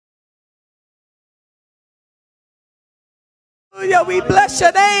Hallelujah. We bless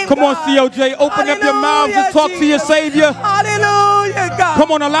your name. Come on, COJ. Open up your mouths and talk to your Savior. Hallelujah, God.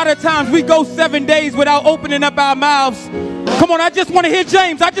 Come on, a lot of times we go 7 days without opening up our mouths. Come on, I just want to hear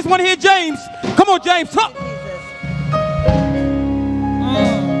James. I just want to hear James. Come on, James, talk.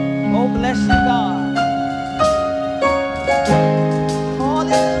 Oh, bless you, God.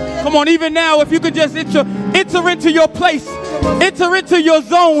 Hallelujah. Come on, even now, if you could just enter into your place, enter into your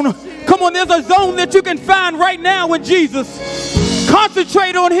zone. Come on, there's a zone that you can find right now in Jesus.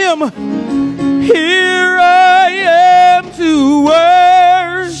 Concentrate on Him. Here I am to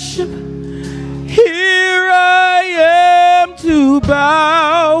worship. Here I am to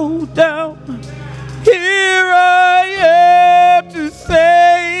bow down. Here I am to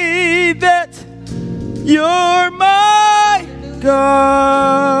say that you're my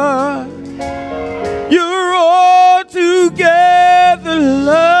God. You're all together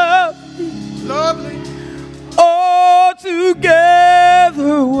lovely, all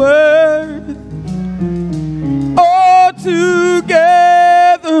together worthy, all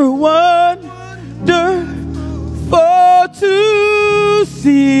together wonderful to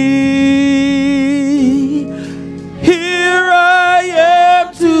see. Here I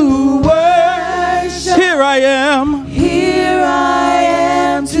am to worship. Here I am. Here I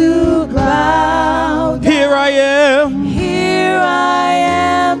am to bow down. Here I am. Here I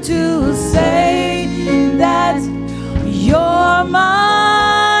am to say that you're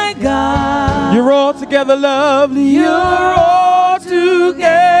my God. You're all together lovely. You're all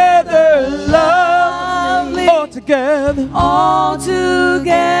together lovely. All together. All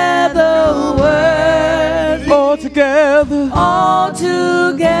together worthy. All together. All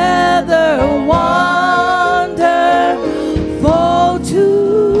together wonderful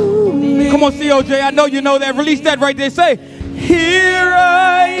to me. Come on, COJ. I know you know that. Release that right there. Say, here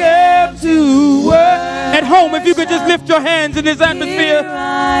I am to work. At home, if you could just lift your hands in this atmosphere. Here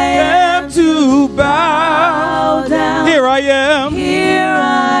I am to bow down. Here I am. Here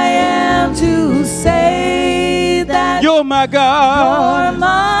I am to say that you're my God. You're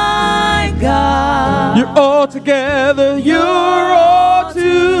my God. You're all together. You're all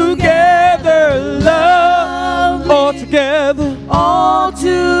together love. All together. All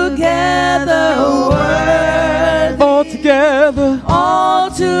together worthy. All together. All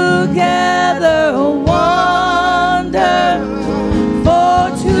together wonderful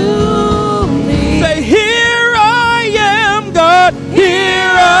to me. Say, here I am, God.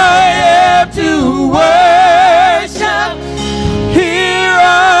 Here I am to worship. Here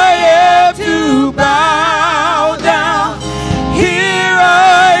I am to bow down. Here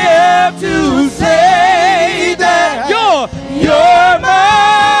I am to say that you're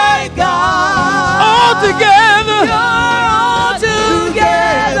my God. All together. You're all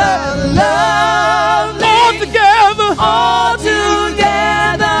together love.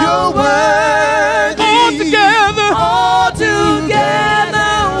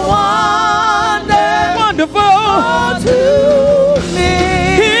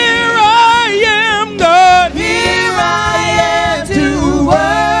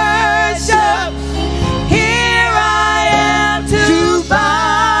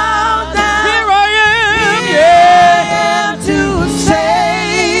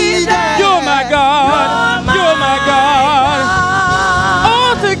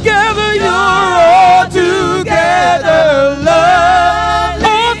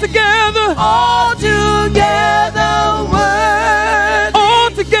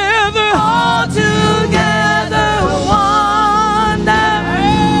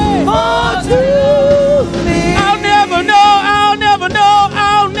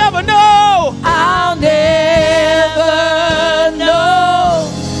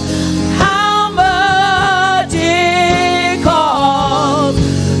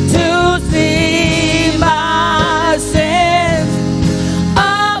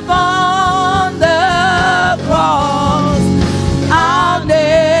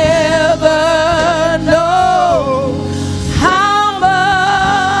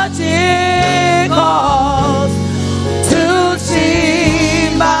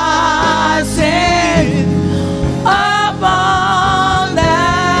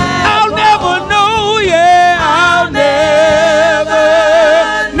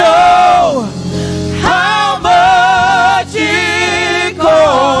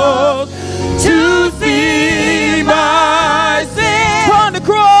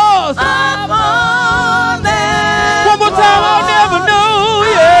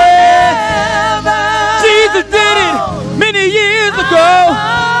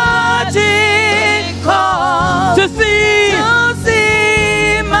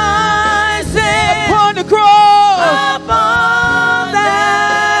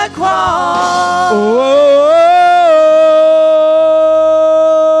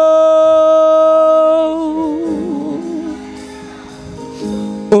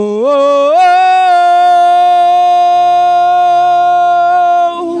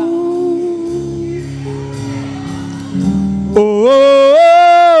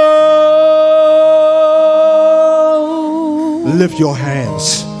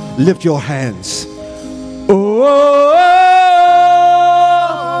 hands. Lift your hands. Oh.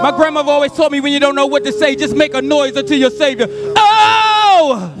 My grandmother always told me when you don't know what to say, just make a noise unto your Savior.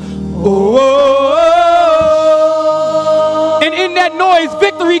 Oh! Oh! And in that noise,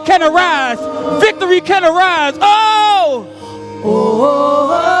 victory can arise. Victory can arise. Oh!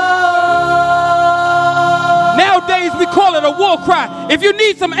 Oh! Nowadays, we call it a war cry. If you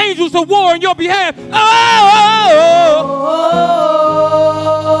need some angels to war on your behalf,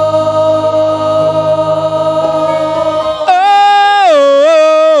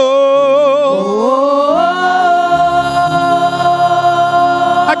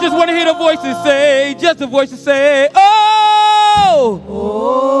 I just want to hear the voices say, just the voices say, oh!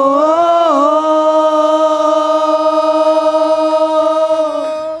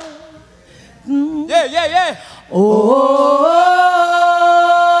 Yeah, yeah, yeah. Oh!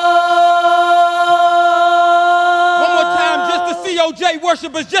 One more time, just the COJ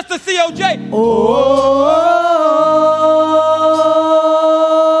worshipers, just the COJ. Oh!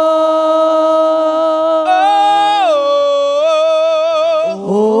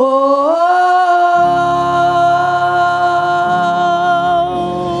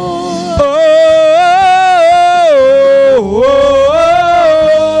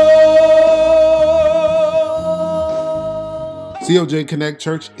 COJ Connect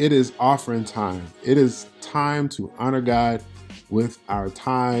Church, it is offering time. It is time to honor God with our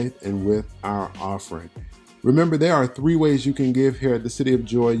tithe and with our offering. Remember, there are 3 ways you can give here at the City of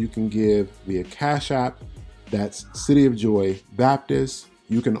Joy. You can give via Cashapp, that's City of Joy Baptist.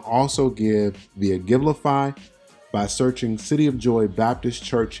 You can also give via Givelify by searching City of Joy Baptist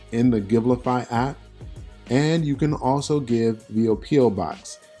Church in the Givelify app. And you can also give via P.O.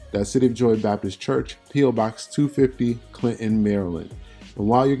 Box. That's City of Joy Baptist Church, P.O. Box 250, Clinton, Maryland. And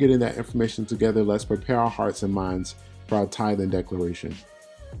while you're getting that information together, let's prepare our hearts and minds for our tithe and declaration.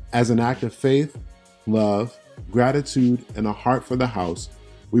 As an act of faith, love, gratitude, and a heart for the house,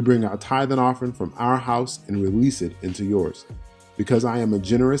 we bring our tithe and offering from our house and release it into yours. Because I am a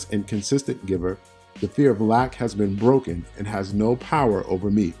generous and consistent giver, the fear of lack has been broken and has no power over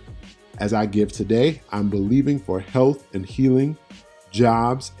me. As I give today, I'm believing for health and healing,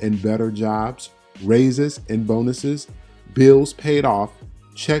 jobs and better jobs, raises and bonuses, bills paid off,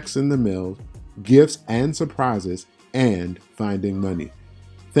 checks in the mail, gifts and surprises, and finding money.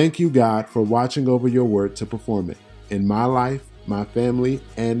 Thank you, God, for watching over your word to perform it in my life, my family,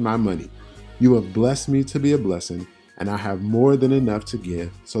 and my money. You have blessed me to be a blessing, and I have more than enough to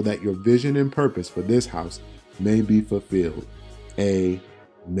give so that your vision and purpose for this house may be fulfilled.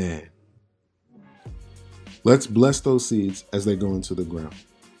 Amen. Let's bless those seeds as they go into the ground.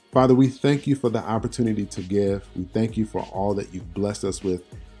 Father, we thank you for the opportunity to give. We thank you for all that you've blessed us with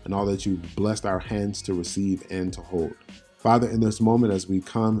and all that you've blessed our hands to receive and to hold. Father, in this moment, as we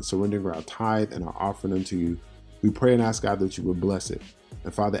come surrendering our tithe and our offering unto you, we pray and ask God that you would bless it.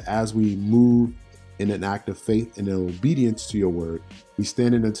 And Father, as we move in an act of faith and in obedience to your word, we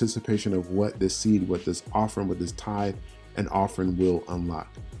stand in anticipation of what this seed, what this offering, what this tithe and offering will unlock.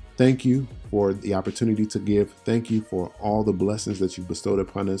 Thank you for the opportunity to give. Thank you for all the blessings that you bestowed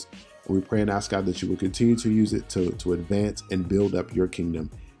upon us. And we pray and ask God that you will continue to use it to advance and build up your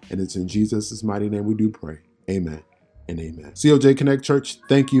kingdom. And it's in Jesus' mighty name we do pray. Amen and amen. COJ Connect Church,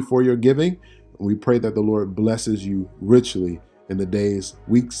 thank you for your giving. We pray that the Lord blesses you richly in the days,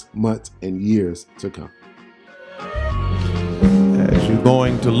 weeks, months, and years to come. As you're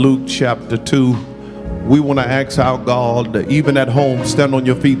going to Luke chapter 2, we want to ask our God, even at home, stand on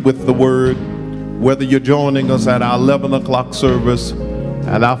your feet with the word. Whether you're joining us at our 11 o'clock service,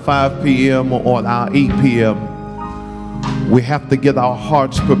 at our 5 p.m. or our 8 p.m., we have to get our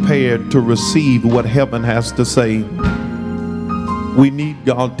hearts prepared to receive what heaven has to say. We need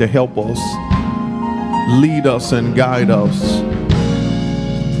God to help us, lead us and guide us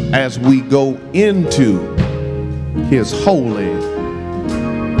as we go into his holy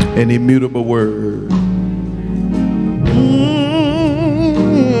and immutable word.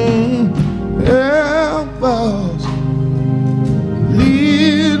 Help us,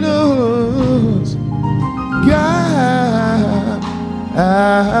 lead us,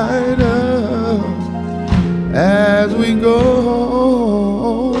 guide us as we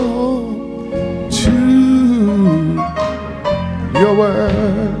go to your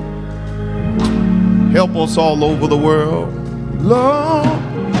word. Help us all over the world, Lord.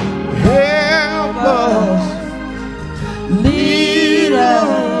 Help us, lead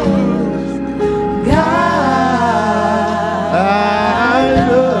us, guide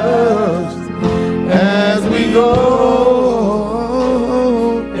us as we go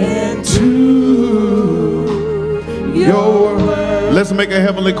into your word. Let's let's make a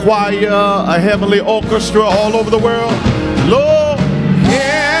heavenly choir, a heavenly orchestra all over the world. Lord,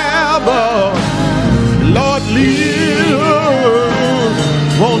 heaven, Lord, live.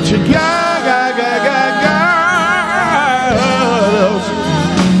 Won't you guide us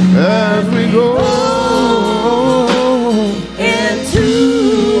as we go into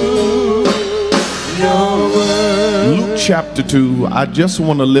your word. Luke chapter 2. I just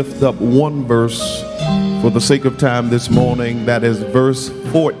want to lift up one verse for the sake of time this morning. That is verse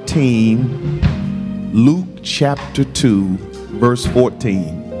 14. Luke chapter 2, verse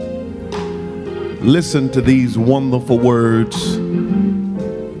 14. Listen to these wonderful words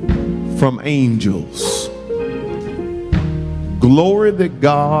from angels. Glory to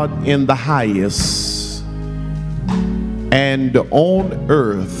God in the highest, and on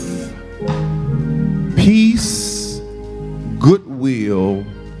earth peace, goodwill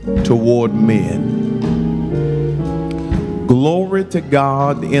toward men. Glory to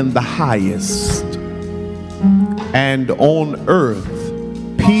God in the highest, and on earth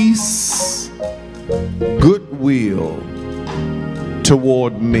peace, goodwill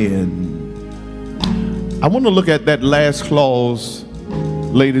toward men. I want to look at that last clause,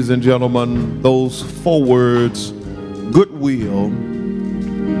 ladies and gentlemen, those 4 words, goodwill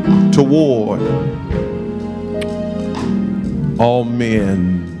toward all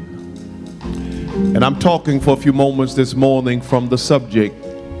men. And I'm talking for a few moments this morning from the subject,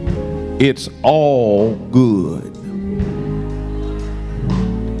 it's all good.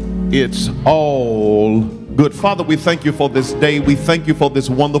 It's all good. Father, we thank you for this day. We thank you for this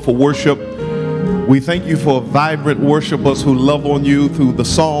wonderful worship. We thank you for vibrant worshipers who love on you through the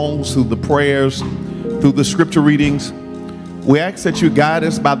songs, through the prayers, through the scripture readings. We ask that you guide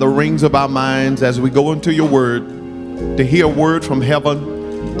us by the rings of our minds as we go into your word, to hear a word from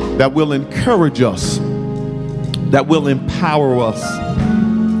heaven that will encourage us, that will empower us,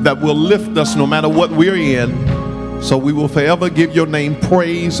 that will lift us no matter what we're in. So we will forever give your name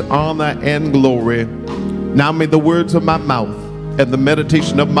praise, honor, and glory. Now may the words of my mouth and the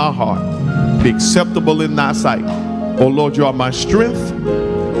meditation of my heart be acceptable in thy sight. O Lord, you are my strength,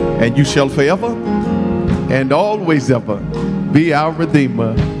 and you shall forever and always ever be our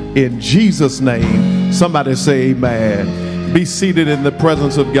Redeemer. In Jesus' name, somebody say amen. Be seated in the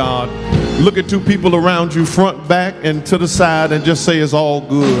presence of God. Look at 2 people around you, front, back, and to the side, and just say it's all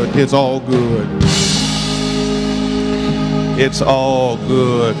good. It's all good. It's all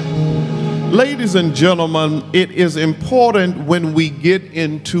good. Ladies and gentlemen, it is important when we get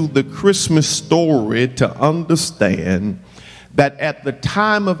into the Christmas story to understand that at the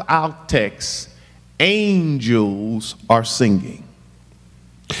time of our text, angels are singing.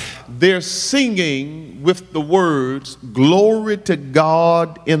 They're singing with the words, glory to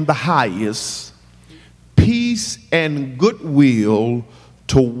God in the highest, peace and goodwill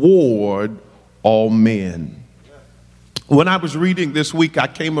toward all men. When I was reading this week, I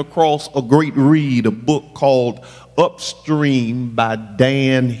came across a great read, a book called Upstream by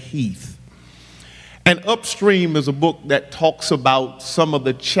Dan Heath. And Upstream is a book that talks about some of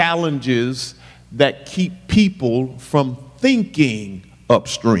the challenges that keep people from thinking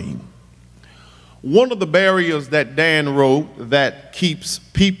upstream. One of the barriers that Dan wrote that keeps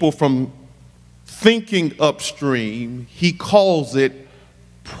people from thinking upstream, he calls it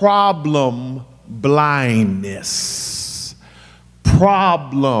problem blindness.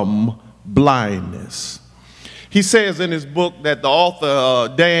 Problem blindness. He says in his book that the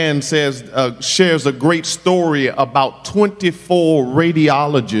author, Dan, says, shares a great story about 24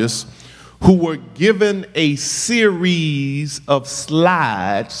 radiologists who were given a series of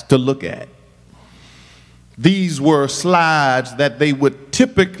slides to look at. These were slides that they would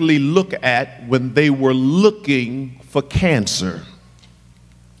typically look at when they were looking for cancer.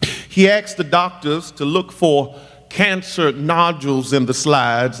 He asked the doctors to look for cancer nodules in the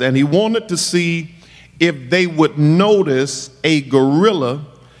slides, and he wanted to see if they would notice a gorilla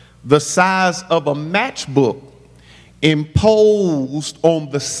the size of a matchbook imposed on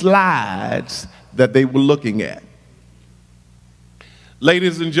the slides that they were looking at.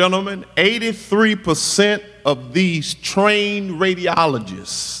 Ladies and gentlemen, 83% of these trained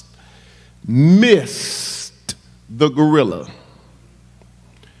radiologists missed the gorilla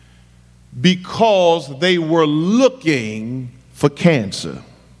because they were looking for cancer.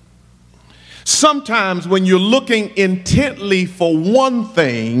 Sometimes when you're looking intently for one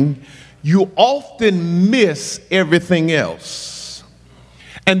thing, you often miss everything else.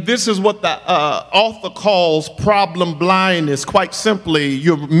 And this is what the author calls problem blindness. Quite simply,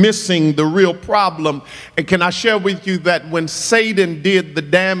 you're missing the real problem. And can I share with you that when Satan did the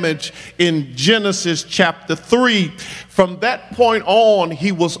damage in Genesis chapter 3, from that point on,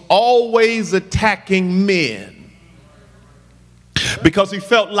 he was always attacking men. Because he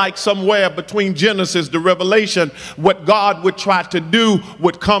felt like somewhere between Genesis to Revelation, what God would try to do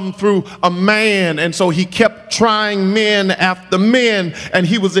would come through a man. And so he kept trying men after men, and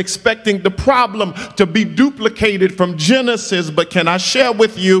he was expecting the problem to be duplicated from Genesis. But can I share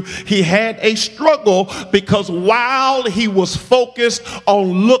with you, he had a struggle, because while he was focused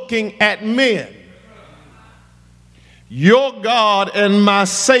on looking at men, your God and my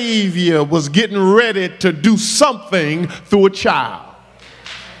Savior was getting ready to do something through a child.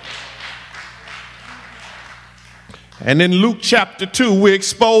 And in Luke chapter 2, we're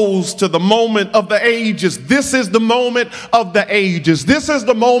exposed to the moment of the ages. This is the moment of the ages. This is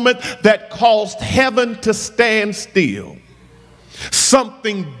the moment that caused heaven to stand still.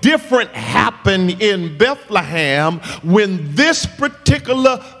 Something different happened in Bethlehem when this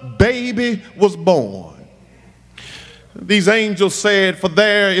particular baby was born. These angels said, "For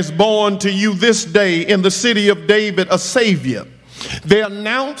there is born to you this day in the city of David a Savior." They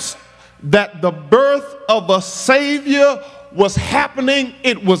announced that the birth of a Savior was happening.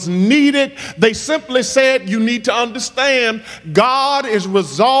 It was needed. They simply said, you need to understand, God is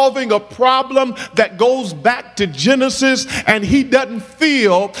resolving a problem that goes back to Genesis, and he doesn't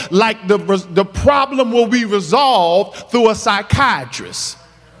feel like the problem will be resolved through a psychiatrist.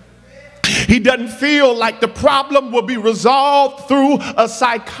 He doesn't feel like the problem will be resolved through a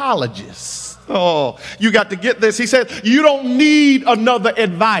psychologist. Oh, you got to get this. He said, you don't need another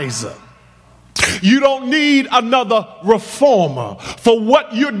advisor. You don't need another reformer. For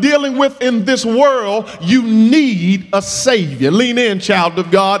what you're dealing with in this world, you need a Savior. Lean in, child of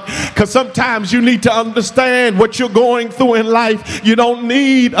God, because sometimes you need to understand what you're going through in life. You don't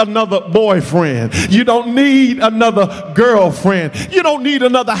need another boyfriend. You don't need another girlfriend. You don't need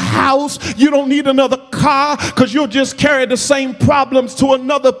another house. You don't need another car, because you'll just carry the same problems to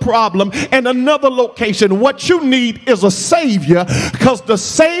another problem and another location. What you need is a Savior, because the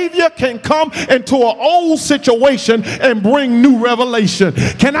Savior can come into an old situation and bring new revelation.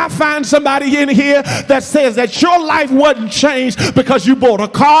 Can I find somebody in here that says that your life wasn't changed because you bought a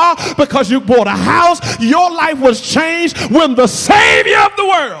car, because you bought a house? Your life was changed when the Savior of the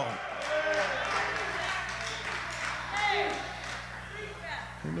world.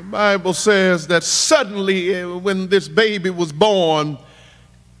 And the Bible says that suddenly when this baby was born,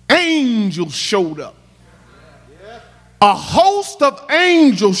 angels showed up. A host of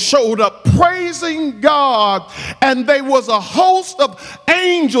angels showed up praising God, and there was a host of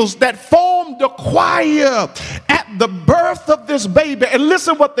angels that formed a choir at the birth of this baby. And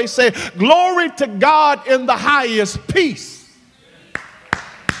listen what they say: glory to God in the highest, peace.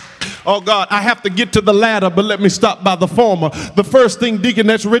 Oh God, I have to get to the latter, but let me stop by the former. The first thing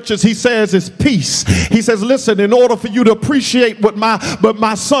Deaconess Richards, he says, is peace. He says, listen, in order for you to appreciate what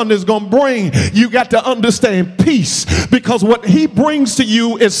my son is going to bring, you got to understand peace, because what he brings to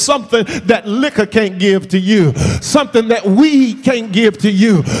you is something that liquor can't give to you, something that weed can't give to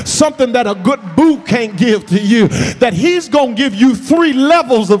you, something that a good boo can't give to you. That he's going to give you 3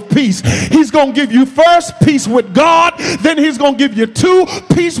 levels of peace. He's going to give you first peace with God, then he's going to give you 2,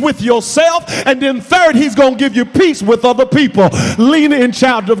 peace with yourself, and then 3rd, he's going to give you peace with other people. Lean in,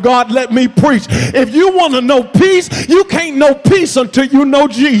 child of God, let me preach. If you want to know peace, you can't know peace until you know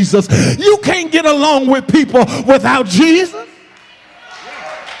Jesus. You can't get along with people without Jesus.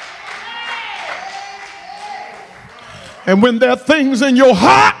 And when there are things in your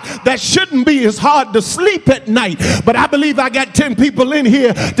heart that shouldn't be, it's hard to sleep at night. But I believe I got 10 people in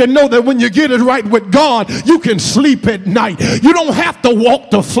here that know that when you get it right with God, you can sleep at night. You don't have to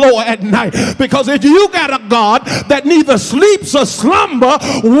walk the floor at night, because if you got a God that neither sleeps or slumber,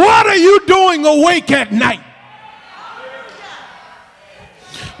 what are you doing awake at night?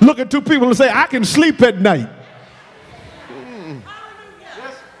 Look at 2 people and say, I can sleep at night.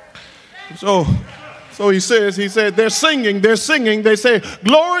 So he said, they're singing. They say,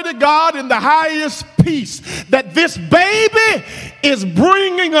 glory to God in the highest, peace. That this baby is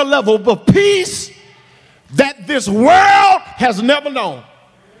bringing a level of peace that this world has never known.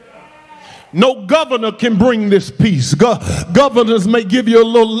 No governor can bring this peace. Governors may give you a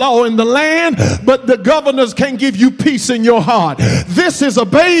little law in the land, but the governors can't give you peace in your heart. This is a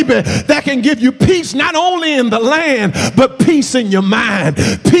baby that can give you peace not only in the land, but peace in your mind,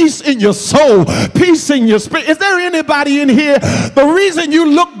 peace in your soul, peace in your spirit. Is there anybody in here? The reason you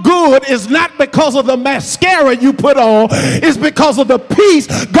look good is not because of the mascara you put on. It's because of the peace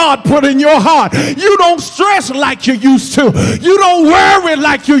God put in your heart. You don't stress like you used to. You don't worry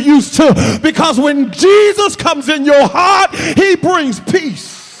like you used to. Because when Jesus comes in your heart, he brings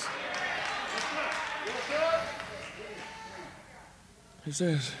peace. He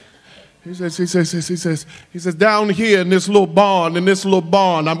says, down here in this little barn,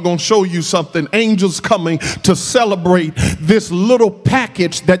 I'm going to show you something. Angels coming to celebrate this little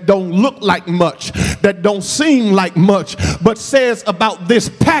package that don't look like much, that don't seem like much, but says about this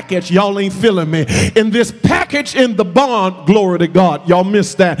package, y'all ain't feeling me. In this package in the barn, glory to God. Y'all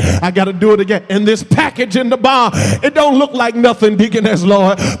missed that. I got to do it again. In this package in the barn, it don't look like nothing, Deaconess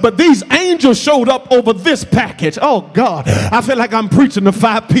Lord, but these angels showed up over this package. Oh God, I feel like I'm preaching to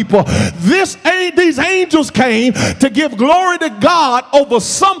 5 people. These angels came to give glory to God over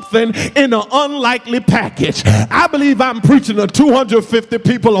something in an unlikely package. I believe I'm preaching to 250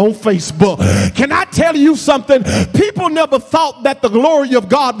 people on Facebook. Can I tell you something? People never thought that the glory of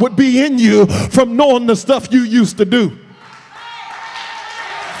God would be in you from knowing the stuff you used to do.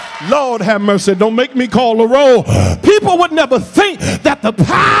 Lord have mercy, don't make me call a roll. People would never think that the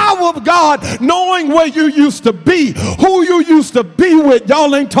power of God, knowing where you used to be, who you used to be with,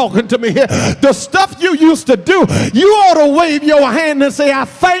 y'all ain't talking to me here, the stuff you used to do, you ought to wave your hand and say, I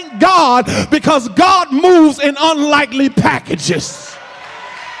thank God, because God moves in unlikely packages.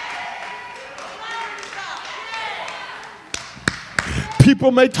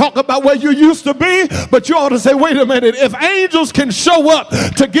 People may talk about where you used to be, but you ought to say, wait a minute, if angels can show up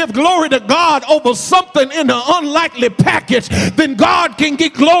to give glory to God over something in an unlikely package, then God can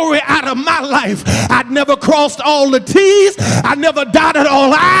get glory out of my life. I'd never crossed all the T's, I never dotted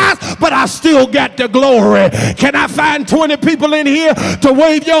all I's, but I still got the glory. Can I find 20 people in here to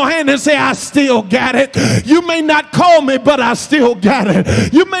wave your hand and say, I still got it? You may not call me, but I still got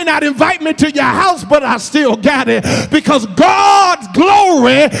it. You may not invite me to your house, but I still got it, because God's glory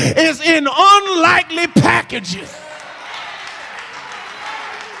is in unlikely packages.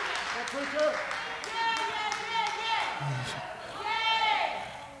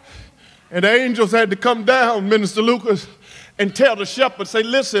 And the angels had to come down, Minister Lucas, and tell the shepherd, say,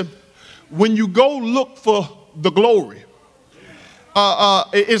 listen, when you go look for the glory,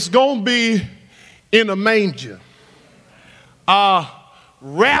 it's going to be in a manger,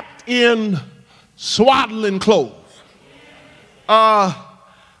 wrapped in swaddling clothes.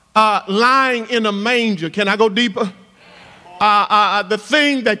 Lying in a manger. Can I go deeper? The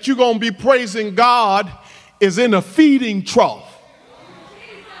thing that you're going to be praising God is in a feeding trough.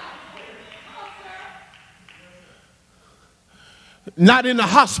 Not in a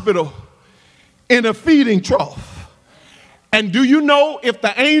hospital, in a feeding trough. And do you know, if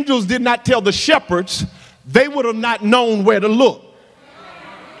the angels did not tell the shepherds, they would have not known where to look.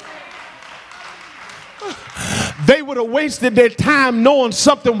 They would have wasted their time knowing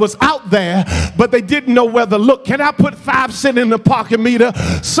something was out there, but they didn't know where to look. Can I put 5 cents in the pocket meter?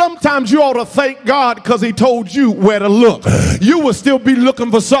 Sometimes you ought to thank God because he told you where to look. You would still be looking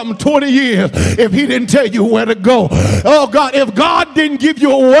for something 20 years if he didn't tell you where to go. Oh God, if God didn't give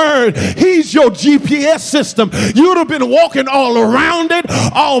you a word, he's your GPS system. You'd have been walking all around it,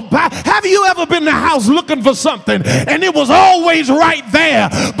 all by. Have you ever been in the house looking for something and it was always right there,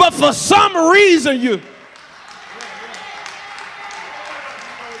 but for some reason you...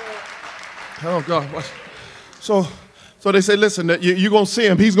 Oh God! So they say, listen, you're gonna see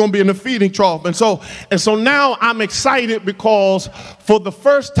him. He's gonna be in the feeding trough, and so now I'm excited because for the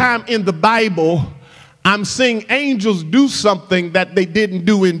first time in the Bible, I'm seeing angels do something that they didn't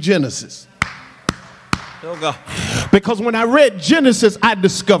do in Genesis. Oh God. Because when I read Genesis, I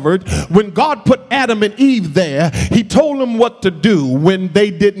discovered when God put Adam and Eve there, he told them what to do. When they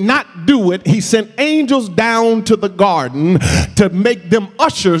did not do it, he sent angels down to the garden to make them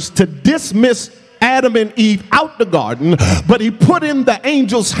ushers to dismiss Adam and Eve out the garden, but he put in the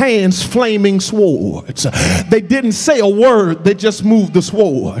angels' hands flaming swords. They didn't say a word, they just moved the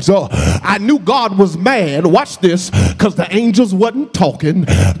swords. So I knew God was mad, watch this, because the angels wasn't talking,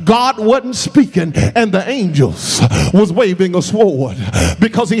 God wasn't speaking, and the angels was waving a sword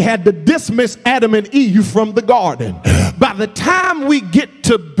because he had to dismiss Adam and Eve from the garden. By the time we get to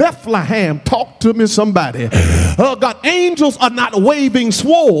to Bethlehem. Talk to me, somebody. God, angels are not waving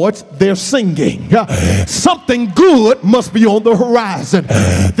swords, they're singing. Something good must be on the horizon.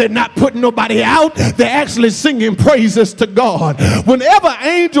 They're not putting nobody out, they're actually singing praises to God. Whenever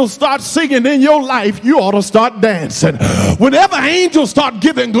angels start singing in your life, you ought to start dancing. Whenever angels start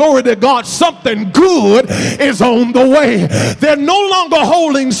giving glory to God, something good is on the way. They're no longer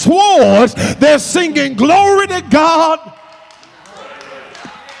holding swords, they're singing glory to God.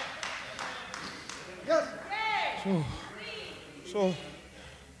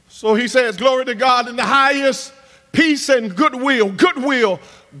 So he says, glory to God in the highest, peace and goodwill,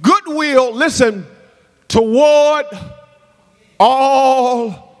 listen, toward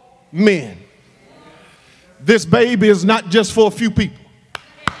all men. This baby is not just for a few people.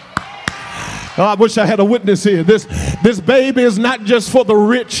 Oh, I wish I had a witness here. This baby is not just for the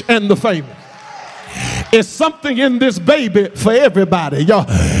rich and the famous. It's something in this baby for everybody, y'all.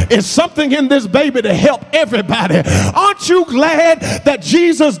 It's something in this baby to help everybody. Aren't you glad that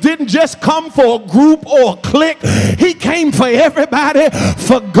Jesus didn't just come for a group or a clique? He came for everybody.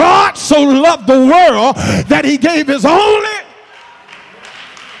 For God so loved the world that he gave his only.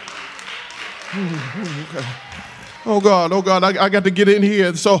 Oh God, I got to get in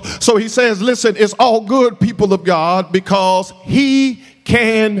here. So he says, listen, it's all good, people of God, because he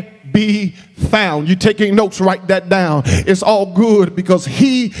can be found. You taking notes, write that down. It's all good because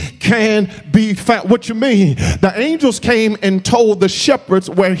he can be found. What you mean? The angels came and told the shepherds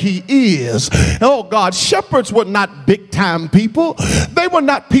where he is. Oh God, shepherds were not big time people. They were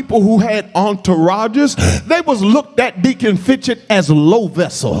not people who had entourages. They was looked at, Deacon Fitchett, as low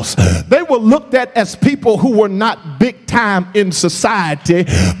vessels. They were looked at as people who were not big time in society.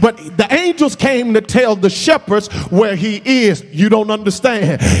 But the angels came to tell the shepherds where he is. You don't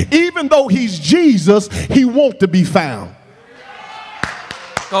understand. Even though he's Jesus, he wants to be found.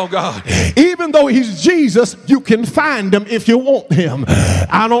 Oh God. Even though he's Jesus, you can find him if you want him.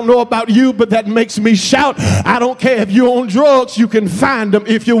 I don't know about you, but that makes me shout. I don't care if you're on drugs, you can find him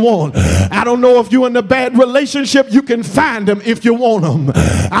if you want. I don't know if you're in a bad relationship, you can find him if you want him.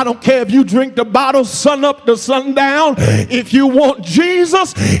 I don't care if you drink the bottle sun up to sundown. If you want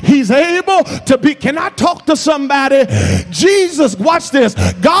Jesus, he's able to be. Can I talk to somebody? Jesus, watch this.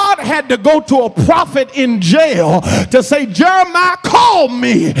 God had to go to a prophet in jail to say, Jeremiah, call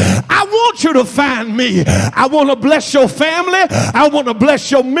me. I want you to find me. I want to bless your family. I want to bless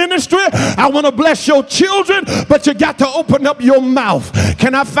your ministry. I want to bless your children, but you got to open up your mouth.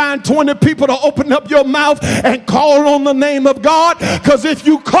 Can I find 20 people to open up your mouth and call on the name of God? Because if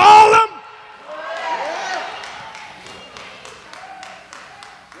you call him,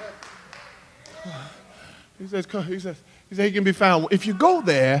 he says he can be found. If you go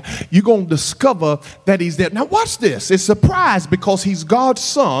there, you're going to discover that he's there. Now watch this. It's a surprise because he's God's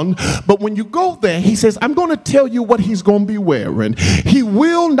son. But when you go there, he says, I'm going to tell you what he's going to be wearing. He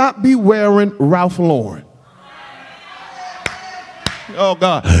will not be wearing Ralph Lauren. Oh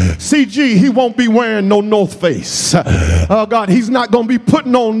God, CG, he won't be wearing no North Face. Oh God, he's not going to be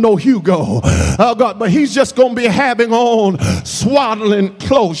putting on no Hugo. Oh God, but he's just going to be having on swaddling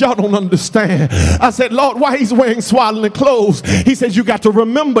clothes. Y'all don't understand. I said, Lord, why he's wearing swaddling clothes? He says, you got to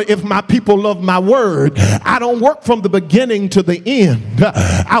remember, if my people love my word, I don't work from the beginning to the end.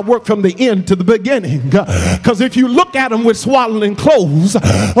 I work from the end to the beginning. Because if you look at him with swaddling clothes,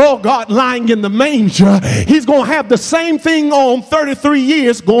 oh God, lying in the manger, he's going to have the same thing on 33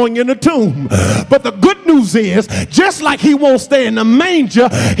 years going in the tomb. But the good news is, just like he won't stay in the manger,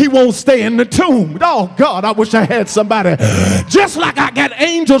 he won't stay in the tomb. Oh God, I wish I had somebody. Just like I got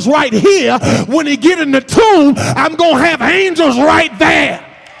angels right here, when he get in the tomb, I'm going to have angels right there.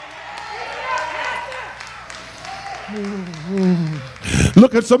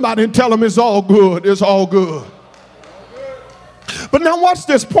 Look at somebody and tell them it's all good. It's all good. But now watch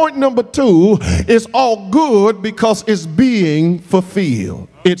this. Point number 2 is all good because it's being fulfilled.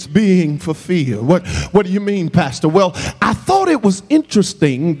 It's being fulfilled. What do you mean, Pastor? Well, I thought it was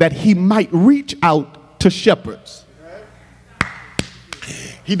interesting that he might reach out to shepherds.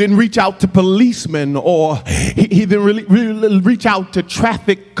 He didn't reach out to policemen, or he didn't really reach out to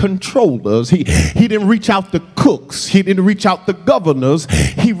traffic controllers. He didn't reach out to cooks. He didn't reach out to governors.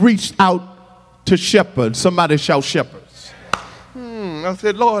 He reached out to shepherds. Somebody shout shepherds. I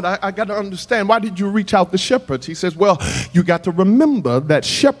said, Lord, I got to understand. Why did you reach out to shepherds? He says, well, you got to remember that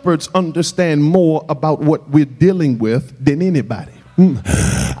shepherds understand more about what we're dealing with than anybody.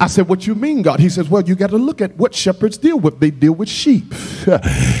 I said, what you mean, God? He says, well, you got to look at what shepherds deal with. They deal with sheep.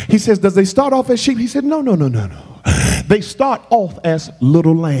 He says, does they start off as sheep? He said, no. They start off as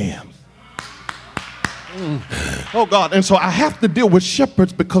little lambs. Oh God, and so I have to deal with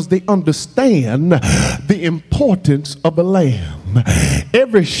shepherds because they understand the importance of a lamb.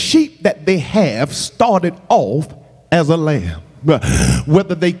 Every sheep that they have started off as a lamb.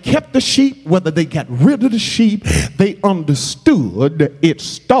 Whether they kept the sheep, whether they got rid of the sheep, they understood it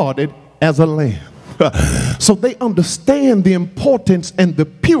started as a lamb. So they understand the importance and the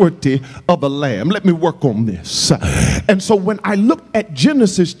purity of a lamb. Let me work on this. And so when I looked at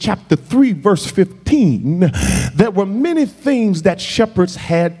Genesis chapter 3 verse 15, there were many things that shepherds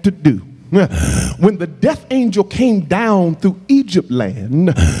had to do. When the death angel came down through Egypt land,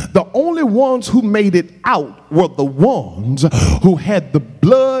 the only ones who made it out were the ones who had the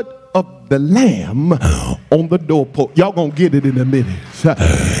blood of the lamb on the doorpost. Y'all gonna get it in a minute.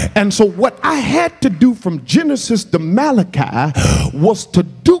 And so what I had to do from Genesis to Malachi was to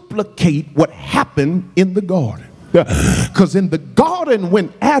duplicate what happened in the garden. Because in the garden,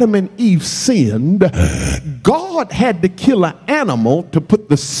 when Adam and Eve sinned, God had to kill an animal to put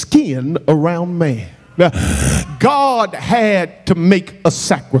the skin around man. God had to make a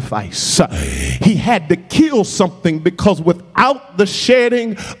sacrifice. He had to kill something, because without the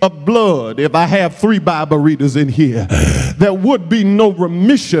shedding of blood, if I have 3 Bible readers in here, there would be no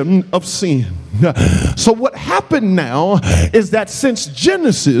remission of sin. So what happened now is that since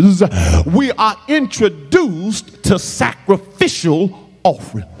Genesis, we are introduced to sacrificial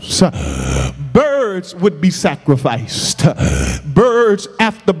offerings. Birds would be sacrificed. Birds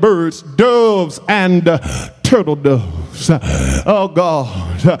after birds, doves and turtle doves. Oh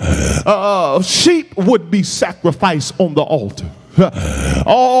God. Sheep would be sacrificed on the altar.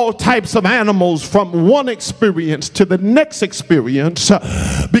 All types of animals from one experience to the next experience,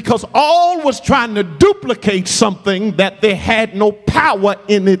 because all was trying to duplicate something that they had no power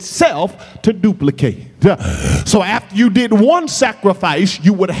in itself to duplicate. So after you did one sacrifice,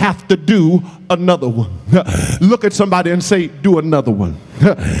 you would have to do another one. Look at somebody and say, do another one.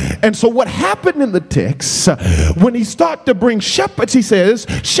 And so what happened in the text, when he started to bring shepherds, he says,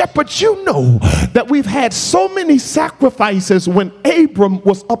 shepherds, you know that we've had so many sacrifices when Abram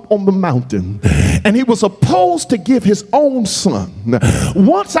was up on the mountain and he was supposed to give his own son.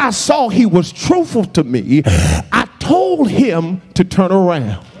 Once I saw he was truthful to me, I told him to turn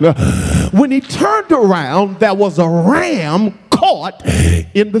around. When he turned around, there was a ram caught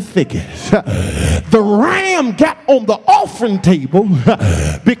in the thicket. The ram got on the offering table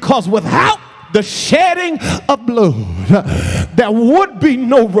because without the shedding of blood, there would be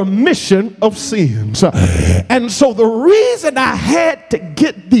no remission of sins. And so the reason I had to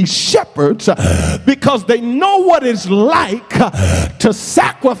get these shepherds, because they know what it's like to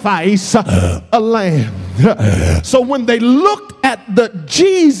sacrifice a lamb. So when they looked at the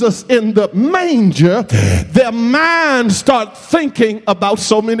Jesus in the manger, their minds start thinking about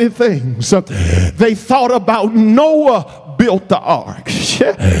so many things. They thought about Noah built the ark.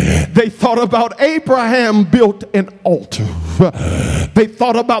 They thought about Abraham built an altar. They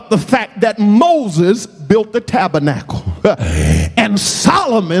thought about the fact that Moses built the tabernacle and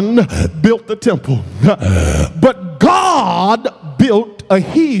Solomon built the temple. But God built a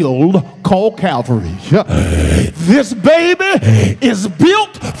hill called Calvary. This baby is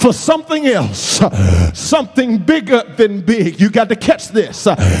built for something else, something bigger than big. You got to catch this.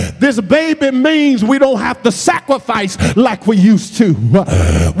 This baby means we don't have to sacrifice like we used to.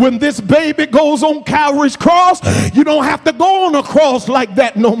 When this baby goes on Calvary's cross, you don't have to go on a cross like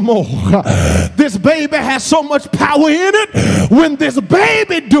that no more. This baby has so much power in it. When this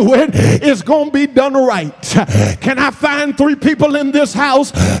baby do it, it's going to be done right. Can I find 3 people in this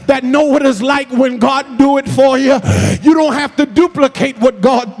house that know what it's like when God do it for you? You don't have to duplicate what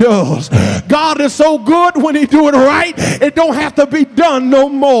God does. God is so good when he do it right, it don't have to be done no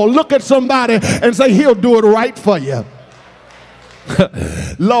more. Look at somebody and say, he'll do it right for you.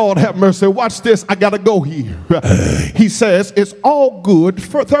 Lord have mercy. Watch this. I gotta go here. He says it's all good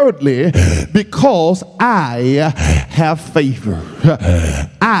for thirdly, because I have favor.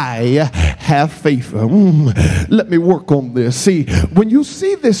 I have favor. Let me work on this. See, when you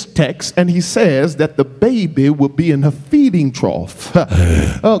see this text and he says that the baby will be in a feeding trough,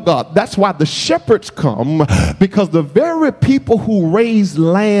 oh God, that's why the shepherds come, because the very people who raise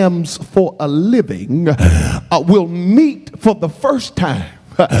lambs for a living will meet for the first time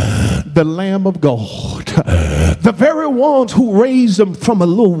the Lamb of God. The very ones who raise them from a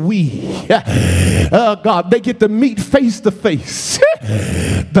little wee, God, they get to meet face to face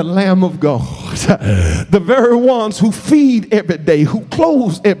the Lamb of God. The very ones who feed every day, who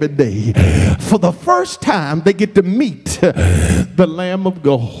clothe every day, for the first time they get to meet the Lamb of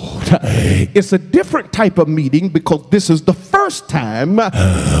God. It's a different type of meeting because this is the first time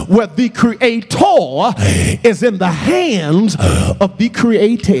where the Creator is in the hands of the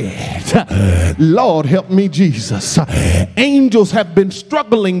created. Lord, help me, Jesus. Angels have been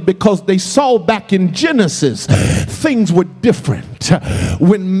struggling because they saw back in Genesis things were different.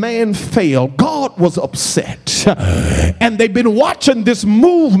 When man failed, God was upset. And they've been watching this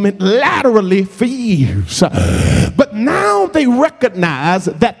movement laterally for years. But now they recognize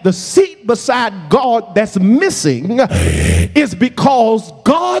that the seat beside God that's missing is because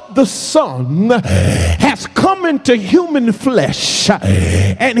God the Son has come into human flesh,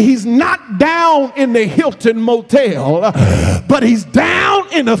 and he's not down in the Hilton Motel, but he's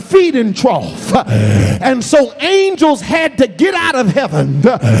down in a feeding trough. And so angels had to get out of heaven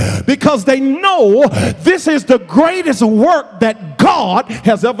because they know this is the greatest work that God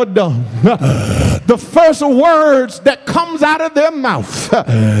has ever done. The first words that comes out of their mouth,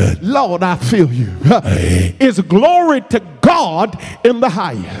 Lord, I feel you, is glory to God in the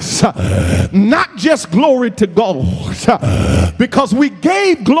highest. Not just glory to God, because we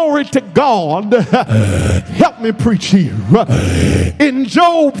gave glory to God. Help me preach here. In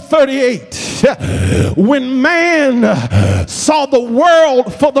Job 38, when man saw the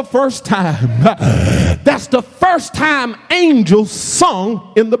world for the first time, that's the first time angels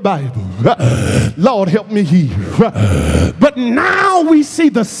sung in the Bible. Lord, help me here. But now we see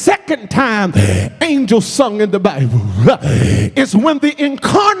the second time angels sung in the Bible. It's when the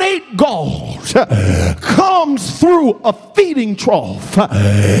incarnate God comes through a feeding trough.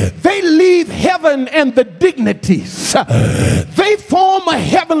 They leave heaven and the dignities. They form a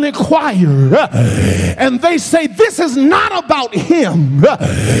heavenly choir, and they say, this is not about him.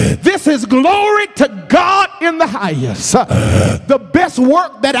 This is glory to God in the highest. The best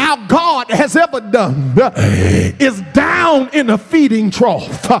work that our God has ever done is down in a feeding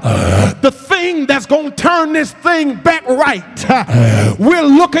trough. The thing that's going to turn this thing back right, we're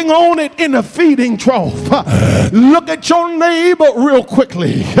looking on it in a feeding trough. Look at your neighbor real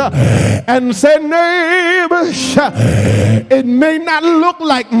quickly and say, neighbor, it may not look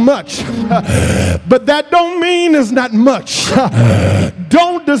like much, but that don't mean it's not much.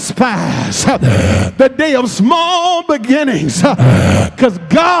 Don't despise the day of small beginnings, because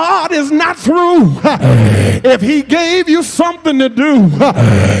God is not through. If he gave you something to do,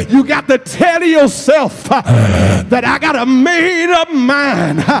 you got to tell yourself that I got a made up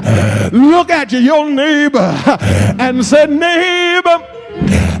mind. Look at your neighbor and say, neighbor,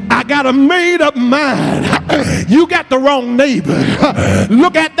 I got a made up mind. You got the wrong neighbor.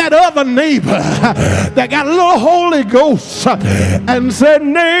 Look at that other neighbor that got a little Holy Ghost and said,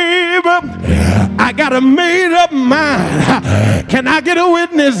 neighbor, I got a made up mind. Can I get a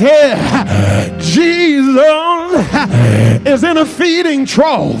witness here? Jesus is in a feeding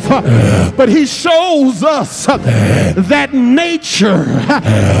trough, but he shows us that nature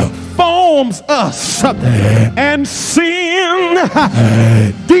forms us and sin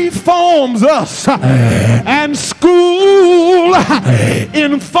deforms us and school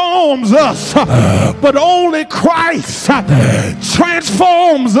informs us, but only Christ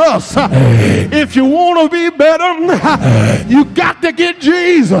transforms us. If you want to be better, you got to get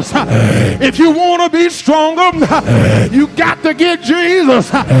Jesus. If you want to be stronger, you got to get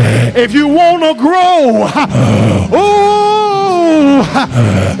Jesus. If you want to grow,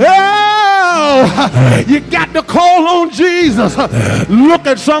 you got to call on Jesus. Look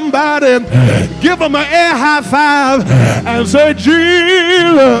at somebody, give them an air high five and say,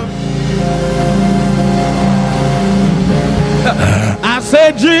 Jesus. I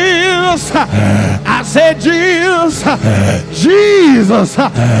said, Jesus. I said, Jesus. Jesus.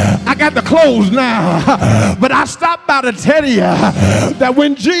 I got to close now, but I stopped by to tell you that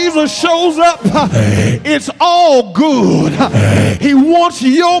when Jesus shows up, it's all good. He wants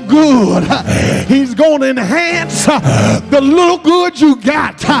your good. He's going to enhance the little good you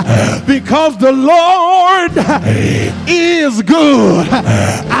got, because the Lord is good.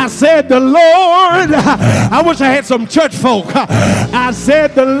 I said, the Lord, I wish I had some church folk. I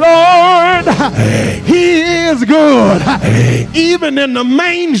said, the Lord, he is good. Even in the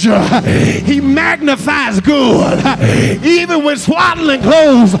manger, he magnifies good. Even with swaddling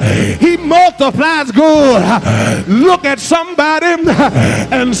clothes, he multiplies good. Look at somebody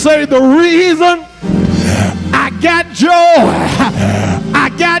and say, the reason I got joy, I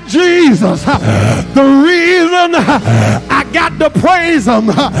got Jesus. The reason I got to praise him,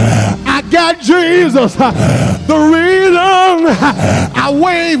 I got Jesus. The reason I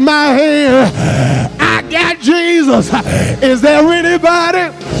wave my hand, I got Jesus. Is there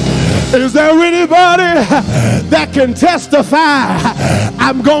anybody? Is there anybody that can testify? I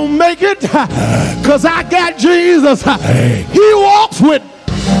I'm gonna make it because I got Jesus. He walks with me.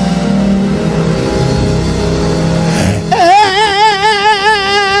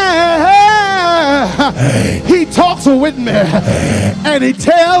 He talks with me and he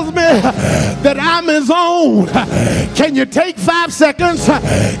tells me that I'm his own. Can you take 5 seconds?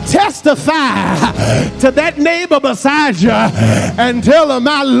 Testify to that neighbor beside you and tell him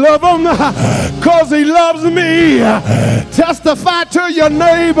I love him because he loves me. Testify to your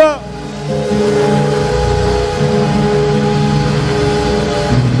neighbor.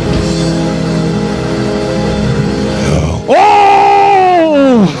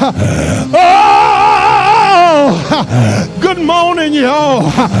 Good morning,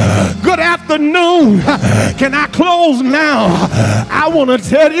 y'all. Good afternoon. Can I close now? I want to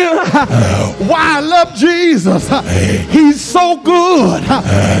tell you why I love Jesus. He's so good.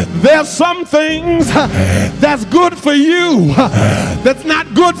 There's some things that's good for you that's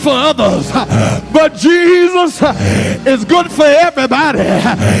not good for others, but Jesus is good for everybody.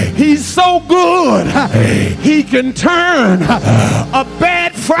 He's so good. He can turn a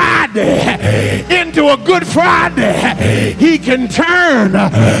bad Friday into a good Friday. He can turn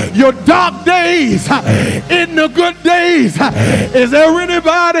your dark days into good days. Is there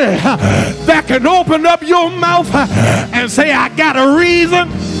anybody that can open up your mouth and say, I got a reason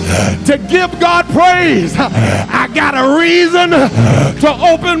to give God praise? I got a reason to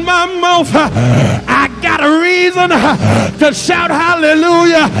open my mouth. I got a reason to shout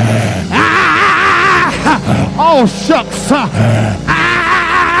hallelujah. Oh shucks.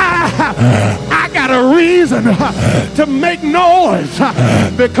 I got a reason to make noise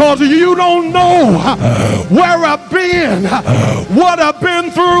because you don't know where I've been, what I've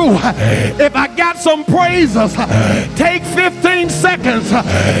been through. If I got some praises, take 15 seconds,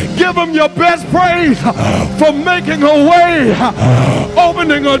 give them your best praise for making a way,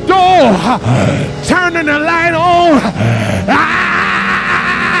 opening a door, turning the light on.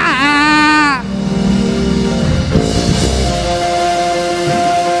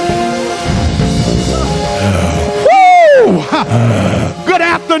 Good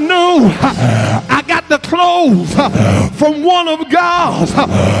afternoon. I got the clothes from one of God's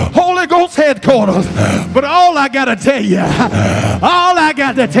Holy Ghost headquarters. But all I got to tell you,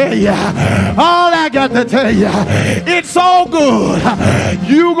 it's all good.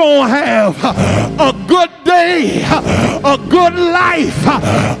 You're going to have a good day, a good life,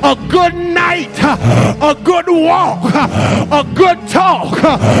 a good night, a good walk, a good talk,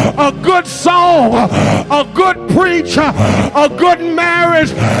 a good song, a good preach, a good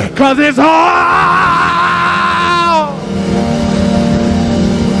marriage, because it's all.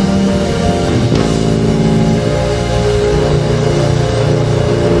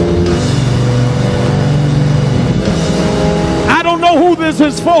 I don't know who this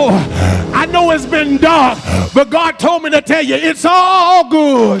is for. I know it's been dark, but God told me to tell you it's all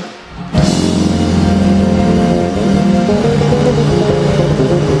good.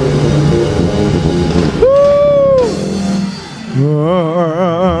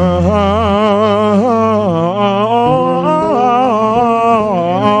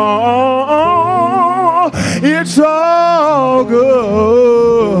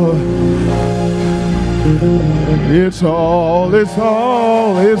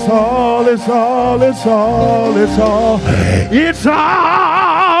 It's all good. It's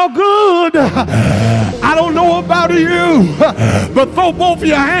all good. I don't know about you, but throw both of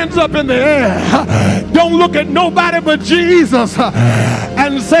your hands up in the air. Don't look at nobody but Jesus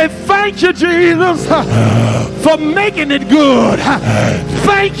and say, thank you, Jesus, for making it good.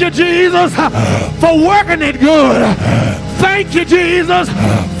 Thank you, Jesus, for working it good. Thank you, Jesus,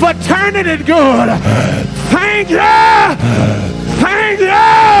 for turning it good. Thank you. Thank you.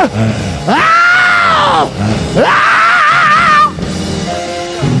 Ow! Ow!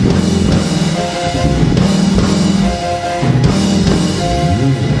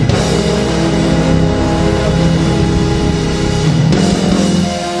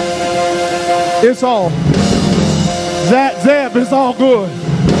 It's all. Zeb, it's all good.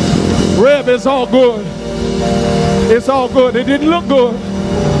 Reb, it's all good. It's all good. It didn't look good.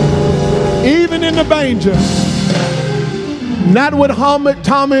 Even in the manger. Not with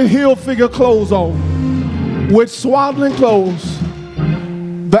Tommy Hilfiger clothes on. With swaddling clothes.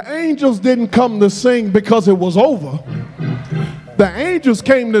 The angels didn't come to sing because it was over. The angels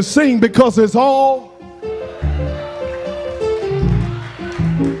came to sing because it's all.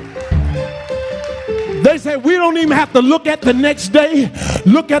 They said we don't even have to look at the next day,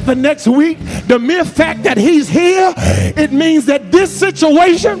 look at the next week. The mere fact that he's here, it means that this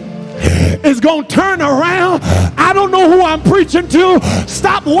situation is going to turn around. I don't know who I'm preaching to.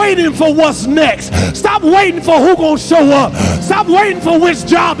 Stop waiting for what's next. Stop waiting for who's going to show up. Stop waiting for which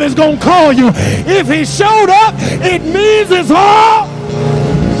job is going to call you. If he showed up, it means it's all.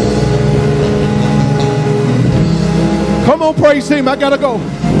 Come on, praise him. I got to go.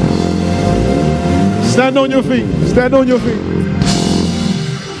 Stand on your feet. Stand on your feet.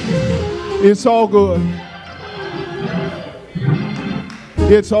 It's all good.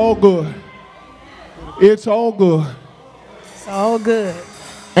 It's all good. It's all good. It's all good.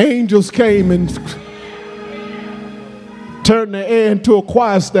 Angels came and turned the air into a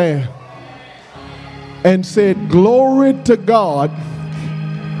choir stand and said, glory to God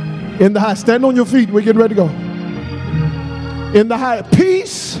in the high. Stand on your feet. We're getting ready to go. In the high.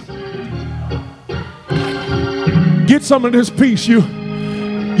 Peace. Get some of this peace. You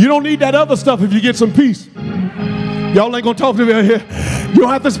don't need that other stuff if you get some peace. Y'all ain't gonna talk to me out here. You don't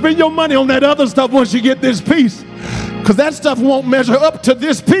have to spend your money on that other stuff once you get this peace, because that stuff won't measure up to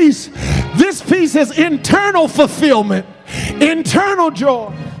this peace. This peace is internal fulfillment, internal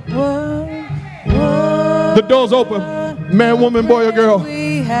joy. The door's open. Man, woman, boy, or girl.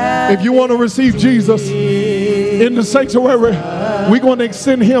 If you want to receive Jesus in the sanctuary, we're going to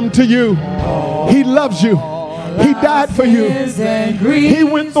extend him to you. He loves you. He died for you. He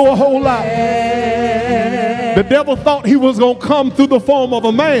went through a whole lot. The devil thought he was going to come through the form of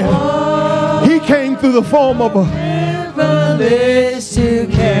a man. He came through the form of a...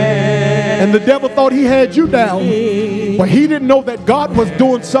 And the devil thought he had you down. But he didn't know that God was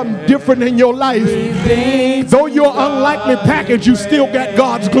doing something different in your life. Though you're unlikely package, you still got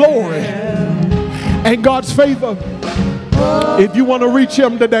God's glory and God's favor. If you want to reach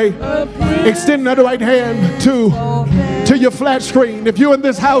him today, extend that right hand to your flat screen. If you're in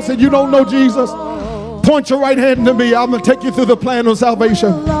this house and you don't know Jesus, point your right hand to me. I'm going to take you through the plan of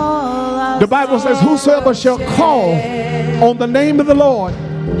salvation. The Bible says, whosoever shall call on the name of the Lord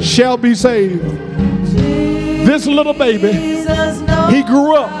shall be saved. This little baby, he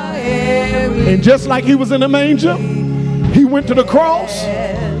grew up, and just like he was in a manger, he went to the cross.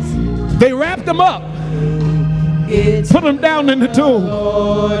 They wrapped him up, put him down in the tomb,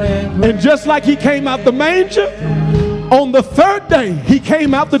 and just like he came out the manger, on the third day he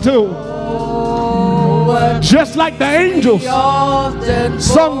came out the tomb. Just like the angels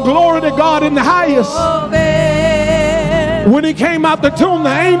sung glory to God in the highest. When he came out the tomb, the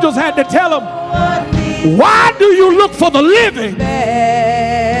angels had to tell him, why do you look for the living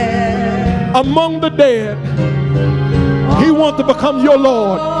among the dead? He wants to become your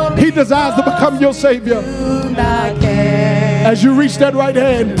Lord. He desires to become your Savior. As you reach that right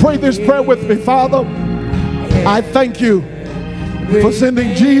hand, pray this prayer with me. Father, I thank you for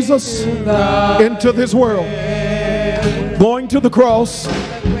sending Jesus into this world, going to the cross,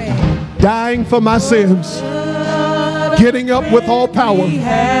 dying for my sins, getting up with all power.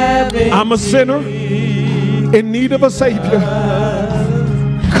 I'm a sinner in need of a Savior.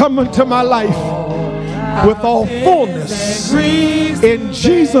 Come into my life with all fullness in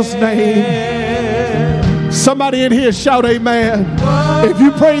Jesus' name. Somebody in here shout amen. If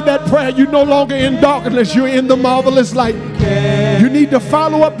you prayed that prayer, you're no longer in darkness, you're in the marvelous light. You need to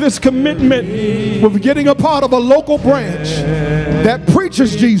follow up this commitment with getting a part of a local branch that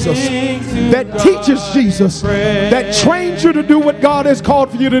preaches Jesus, that teaches Jesus, that trains you to do what God has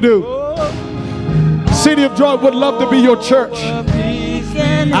called for you to do. City of Joy would love to be your church.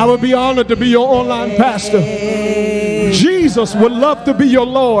 I would be honored to be your online pastor. Jesus would love to be your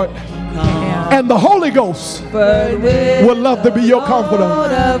Lord. And the Holy Ghost would love to be your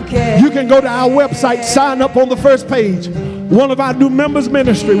confidant. You can go to our website, sign up on the first page. One of our new members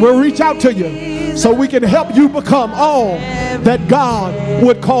ministry will reach out to you so we can help you become all that God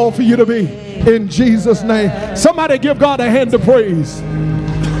would call for you to be. In Jesus' name. Somebody give God a hand of praise.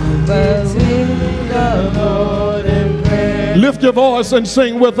 Lift your voice and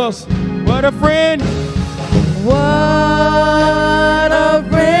sing with us. What a friend. What a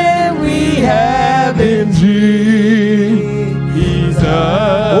friend we have in Jesus.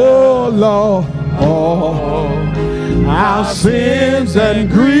 Oh Lord, oh, our sins and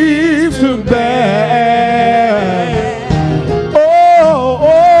griefs to bear. Oh,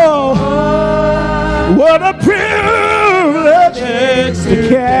 oh, what a privilege to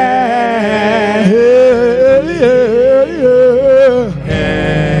carry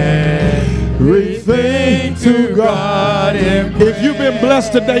everything to God. If you've been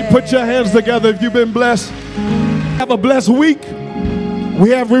blessed today, put your hands together. If you've been blessed, have a blessed week.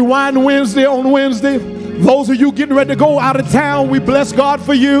 We have Rewind Wednesday on Wednesday. Those of you getting ready to go out of town, we bless God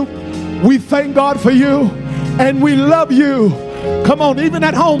for you. We thank God for you. And we love you. Come on, even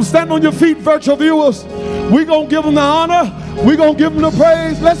at home, stand on your feet, virtual viewers. We're going to give him the honor. We're going to give him the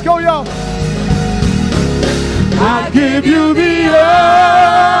praise. Let's go, y'all. I give you the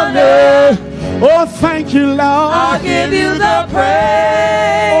honor. Oh, thank you, Lord. I'll give you the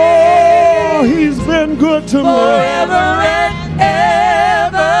praise. Oh, he's been good to me. Forever and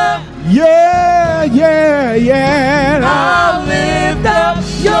ever. Yeah, yeah, yeah. I'll lift up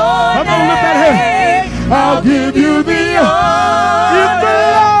your Come on, lift that hand. I'll give you the honor. If the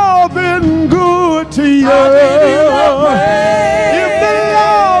Lord been good to you. I'll give you the praise. If the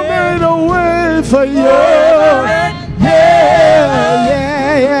Lord made a way for you. Forever and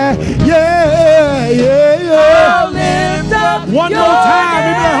I'll lift up One more time,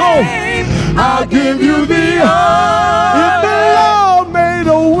 if you're home. I'll give you the honor. If the Lord made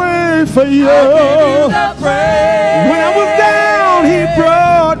a way for you. I'll give you the praise. When I was down, he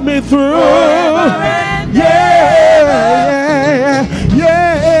brought me through.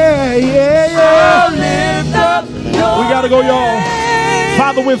 I'll lift up your We got to go, y'all.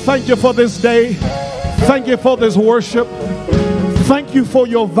 Father, we thank you for this day. Thank you for this worship. Thank you for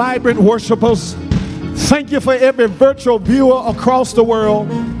your vibrant worshipers. Thank you for every virtual viewer across the world.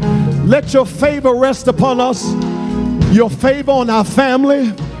 Let your favor rest upon us. Your favor on our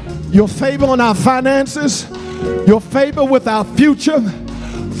family. Your favor on our finances. Your favor with our future.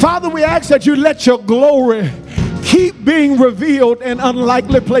 Father, we ask that you let your glory keep being revealed in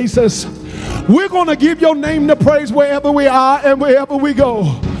unlikely places. We're going to give your name the praise wherever we are and wherever we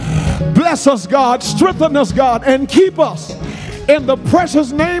go. Bless us, God. Strengthen us, God. And keep us in the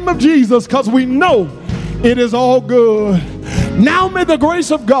precious name of Jesus, because we know it is all good. Now may the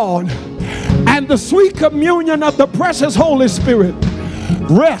grace of God and the sweet communion of the precious Holy Spirit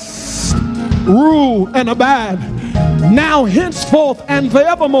rest, rule, and abide now, henceforth, and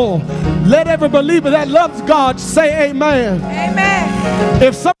forevermore. Let every believer that loves God say amen. Amen.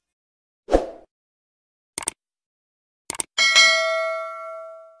 If some